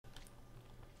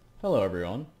Hello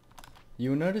everyone.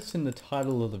 You will notice in the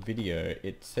title of the video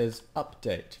it says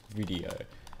update video.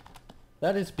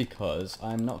 That is because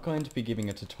I'm not going to be giving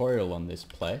a tutorial on this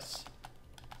place,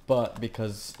 but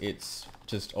because it's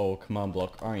just all command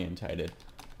block orientated.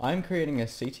 I'm creating a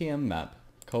CTM map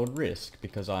called Risk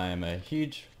because I am a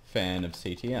huge fan of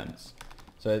CTMs.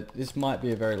 So this might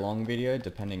be a very long video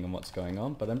depending on what's going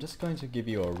on, but I'm just going to give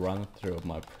you a run through of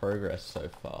my progress so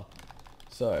far.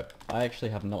 So, I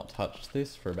actually have not touched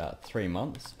this for about 3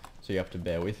 months, so you have to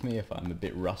bear with me if I'm a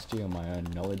bit rusty on my own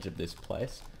knowledge of this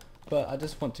place. But I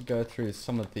just want to go through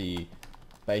some of the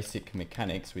basic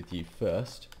mechanics with you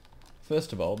first.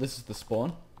 First of all, this is the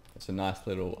spawn. It's a nice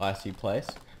little icy place.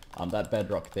 That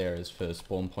bedrock there is for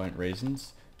spawn point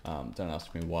reasons. Don't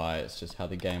ask me why, it's just how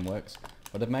the game works.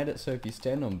 But I've made it so if you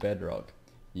stand on bedrock,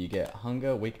 you get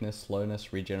hunger, weakness,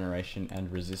 slowness, regeneration,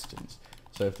 and resistance.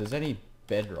 So if there's any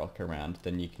bedrock around,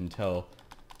 then you can tell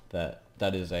that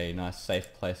that is a nice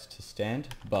safe place to stand,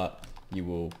 but you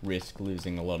will risk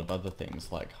losing a lot of other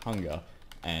things like hunger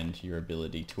and your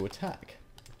ability to attack.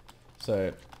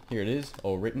 So here it is,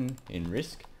 all written in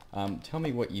Risk. Tell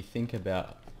me what you think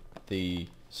about the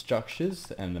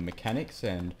structures and the mechanics,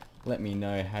 and let me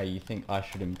know how you think I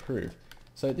should improve.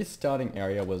 So this starting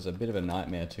area was a bit of a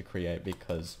nightmare to create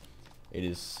because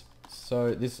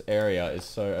this area is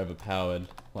so overpowered,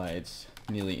 like it's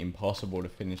nearly impossible to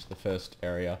finish the first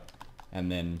area, and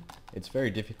then it's very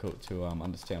difficult to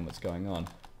understand what's going on.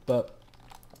 But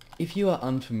if you are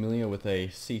unfamiliar with a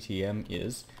CTM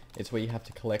it's where you have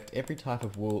to collect every type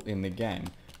of wool in the game,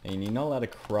 and you're not allowed to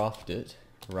craft it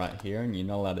right here, and you're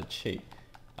not allowed to cheat.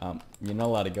 You're not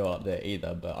allowed to go up there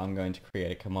either, but I'm going to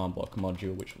create a command block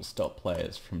module which will stop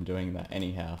players from doing that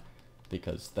anyhow,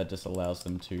 because that just allows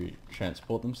them to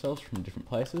transport themselves from different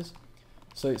places.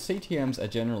 So CTMs are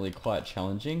generally quite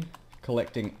challenging.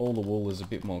 Collecting all the wool is a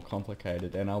bit more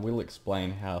complicated, and I will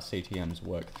explain how CTMs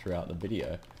work throughout the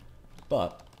video.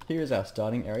 But here is our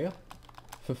starting area.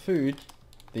 For food,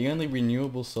 the only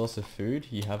renewable source of food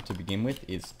you have to begin with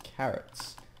is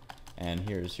carrots. And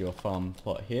here is your farm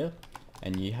plot here,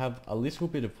 and you have a little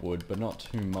bit of wood but not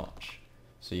too much.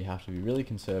 So you have to be really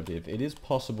conservative. It is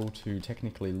possible to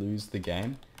technically lose the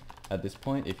game at this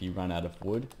point if you run out of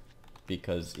wood,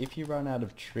 because if you run out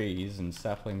of trees and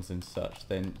saplings and such,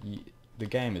 then the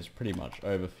game is pretty much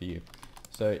over for you.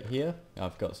 So here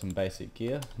I've got some basic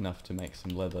gear, enough to make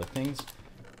some leather things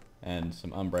and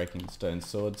some unbreaking stone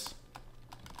swords.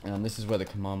 And this is where the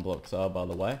command blocks are, by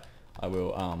the way. I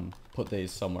will put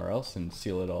these somewhere else and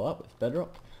seal it all up with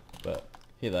bedrock, but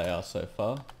here they are so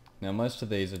far. Now most of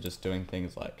these are just doing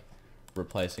things like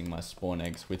replacing my spawn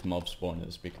eggs with mob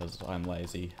spawners because I'm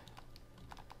lazy.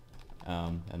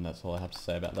 And that's all I have to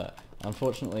say about that.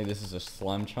 Unfortunately this is a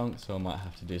slime chunk, so I might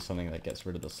have to do something that gets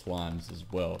rid of the slimes as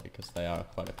well because they are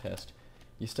quite a pest.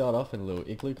 You start off in a little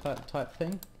igloo type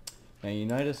thing. Now you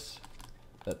notice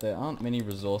that there aren't many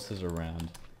resources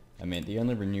around. I mean, the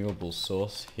only renewable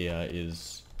source here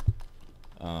is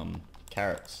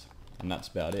carrots, and that's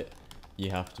about it. You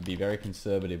have to be very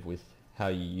conservative with how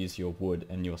you use your wood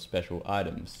and your special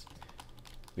items,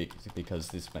 because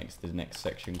this makes the next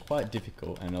section quite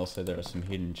difficult. And also there are some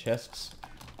hidden chests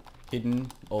hidden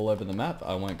all over the map.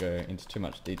 I won't go into too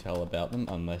much detail about them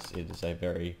unless it is a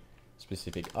very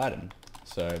specific item.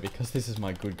 So because this is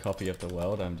my good copy of the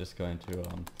world, I'm just going to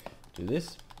do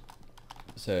this.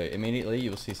 So immediately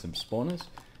you'll see some spawners.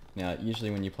 Now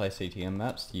usually when you play CTM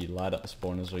maps, you light up the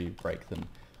spawners or you break them.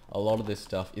 A lot of this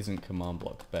stuff isn't command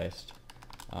block based,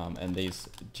 and these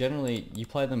generally you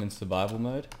play them in survival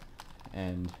mode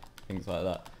and things like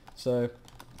that. So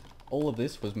all of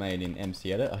this was made in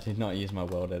MC Edit. I did not use my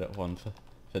World Edit one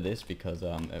for this because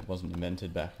it wasn't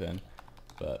invented back then.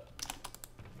 But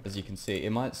as you can see, it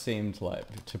might seem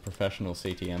to professional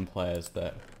CTM players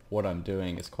that what I'm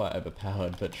doing is quite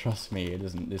overpowered, but trust me, it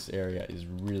isn't. This area is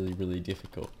really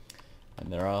difficult. And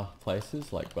there are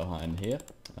places like behind here.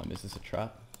 Is this a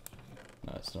trap?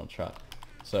 No, it's not a trap.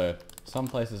 So some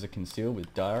places are concealed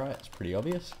with diorite, it's pretty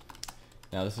obvious.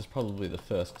 Now this is probably the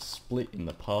first split in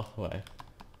the pathway.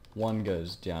 One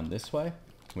goes down this way,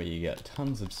 where you get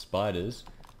tons of spiders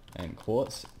and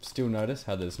quartz. Still notice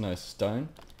how there's no stone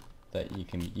that you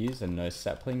can use and no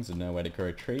saplings and nowhere to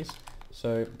grow trees.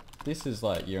 So this is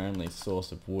like your only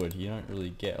source of wood. You don't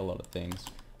really get a lot of things.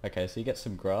 Okay, so you get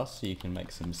some grass so you can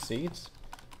make some seeds,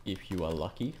 if you are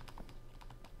lucky.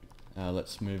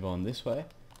 Let's move on this way.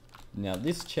 Now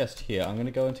this chest here, I'm going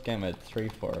to go into game mode 3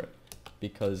 for it,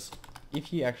 because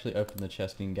if you actually open the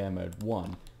chest in game mode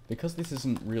 1, because this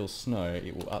isn't real snow,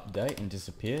 it will update and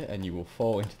disappear and you will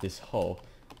fall into this hole.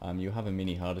 you'll have a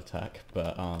mini heart attack,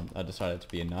 but I decided to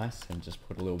be nice and just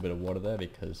put a little bit of water there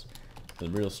because the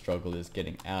real struggle is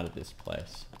getting out of this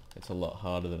place. It's a lot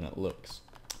harder than it looks.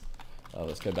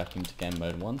 Let's go back into game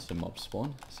mode 1, so mob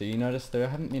spawn. So you notice there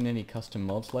haven't been any custom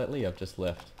mobs lately, I've just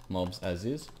left mobs as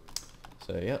is.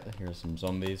 So yeah, here are some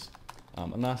zombies.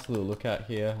 A nice little lookout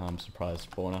here, surprise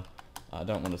spawner. I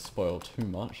don't want to spoil too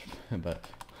much, but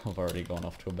I've already gone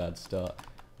off to a bad start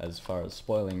as far as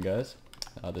spoiling goes.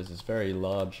 There's this very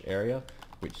large area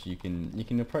which you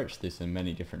can approach this in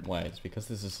many different ways. Because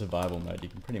this is survival mode, you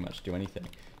can pretty much do anything.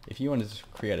 If you wanted to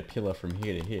create a pillar from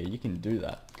here to here, you can do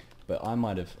that. But I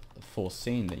might have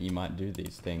foreseen that you might do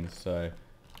these things, so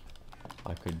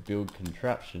I could build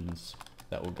contraptions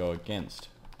that will go against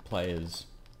players'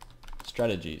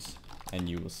 strategies, and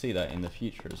you will see that in the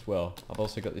future as well. I've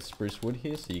also got this spruce wood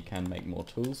here, so you can make more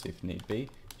tools if need be,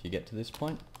 if you get to this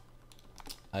point.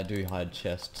 I do hide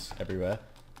chests everywhere.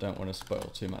 Don't want to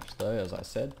spoil too much though, as I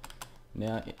said.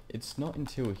 Now, it's not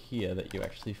until here that you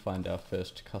actually find our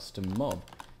first custom mob,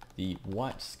 the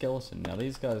white skeleton. Now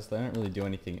these guys, they don't really do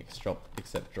anything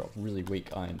except drop really weak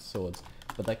iron swords,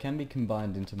 but they can be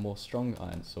combined into more strong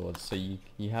iron swords, so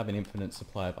you have an infinite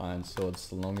supply of iron swords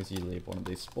so long as you leave one of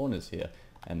these spawners here,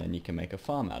 and then you can make a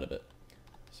farm out of it.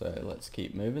 So let's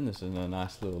keep moving. This is a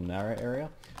nice little narrow area.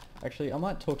 Actually, I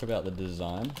might talk about the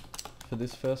design for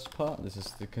this first part.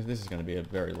 Because this is going to be a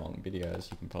very long video,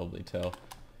 as you can probably tell.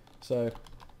 So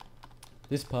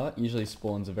this part usually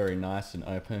spawns are very nice and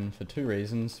open for two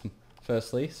reasons.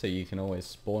 Firstly, so you can always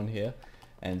spawn here,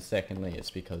 and secondly,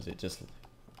 it's because it just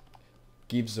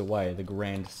gives away the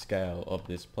grand scale of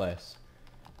this place.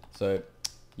 So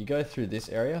you go through this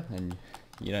area and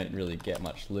you don't really get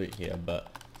much loot here, but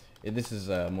this is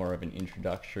more of an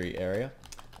introductory area.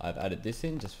 I've added this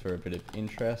in just for a bit of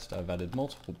interest. I've added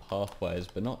multiple pathways,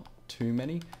 but not too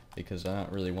many, because I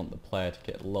don't really want the player to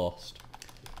get lost.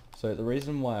 So the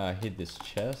reason why I hid this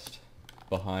chest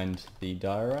behind the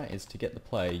diorite is to get the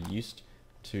player used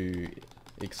to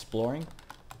exploring.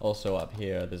 Also up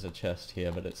here, there's a chest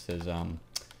here, but it says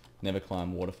never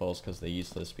climb waterfalls because they're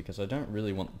useless, because I don't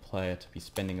really want the player to be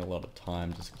spending a lot of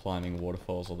time just climbing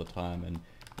waterfalls all the time and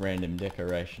random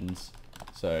decorations.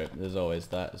 So there's always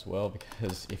that as well,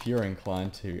 because if you're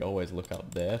inclined to always look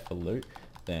up there for loot,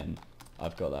 then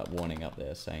I've got that warning up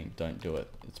there saying don't do it,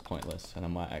 it's pointless, and I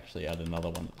might actually add another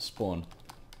one at the spawn.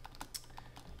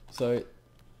 So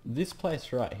this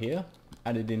place right here,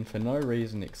 added in for no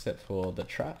reason except for the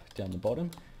trap down the bottom,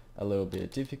 a little bit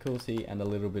of difficulty, and a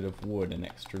little bit of wood and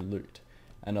extra loot.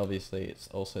 And obviously it's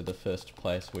also the first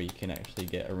place where you can actually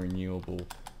get a renewable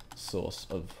source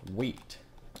of wheat.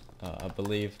 I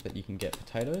believe that you can get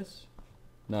potatoes?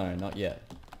 No, not yet.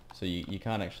 So you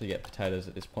can't actually get potatoes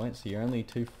at this point, so your only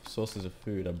two sources of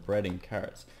food are bread and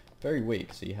carrots. Very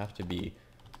weak, so you have to be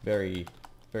very,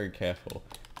 very careful.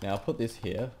 Now I'll put this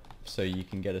here so you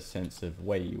can get a sense of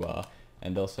where you are,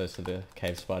 and also so the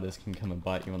cave spiders can come and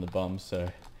bite you on the bum, so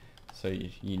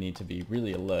you need to be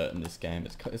really alert in this game.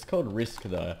 It's called Risk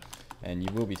though, and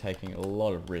you will be taking a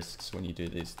lot of risks when you do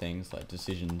these things, like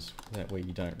decisions where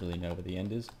you don't really know where the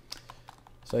end is.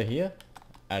 So here,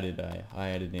 I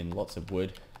added in lots of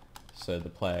wood, so the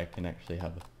player can actually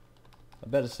have a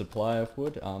better supply of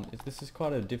wood. This is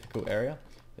quite a difficult area.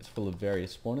 It's full of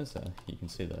various spawners. You can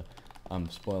see that I'm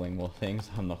spoiling more things.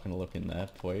 I'm not going to look in there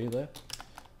for you though.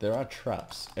 There are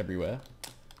traps everywhere,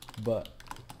 but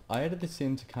I added this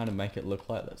in to kind of make it look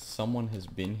like that someone has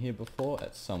been here before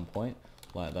at some point,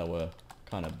 like they were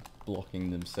kind of blocking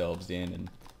themselves in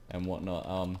and whatnot.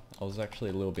 I was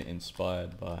actually a little bit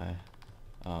inspired by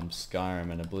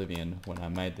Skyrim and Oblivion when I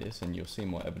made this, and you'll see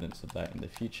more evidence of that in the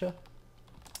future.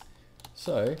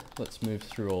 So let's move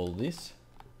through all this.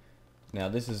 Now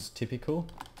this is typical.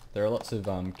 There are lots of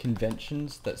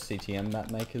conventions that CTM map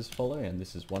makers follow, and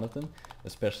this is one of them,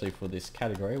 especially for this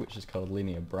category, which is called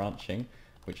linear branching,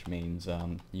 which means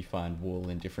you find wool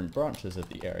in different branches of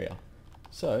the area.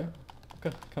 So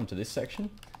come to this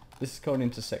section. This is called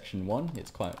intersection 1.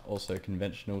 It's quite also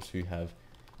conventional to have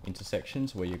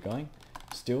intersections where you're going.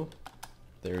 Still,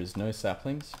 there is no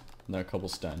saplings, no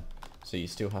cobblestone, so you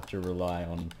still have to rely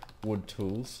on wood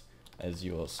tools as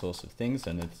your source of things,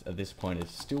 and at this point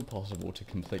it's still possible to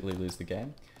completely lose the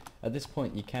game. At this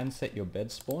point you can set your bed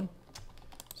spawn,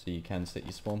 so you can set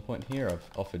your spawn point here. I've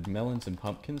offered melons and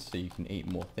pumpkins so you can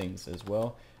eat more things as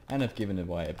well, and I've given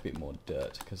away a bit more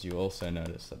dirt because you also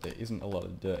notice that there isn't a lot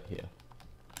of dirt here.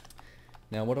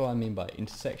 Now what do I mean by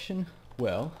intersection?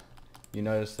 Well, you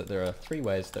notice that there are 3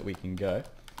 ways that we can go.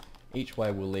 Each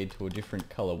way will lead to a different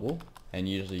colour wool, and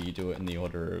usually you do it in the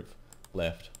order of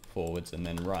left, forwards and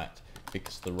then right,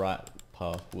 because the right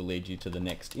path will lead you to the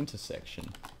next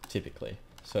intersection, typically.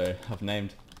 So I've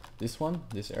named this one,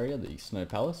 this area, the Snow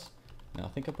Palace. Now I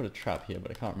think I put a trap here,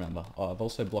 but I can't remember. Oh, I've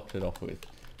also blocked it off with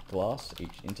glass,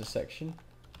 each intersection,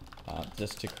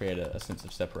 just to create a sense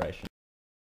of separation.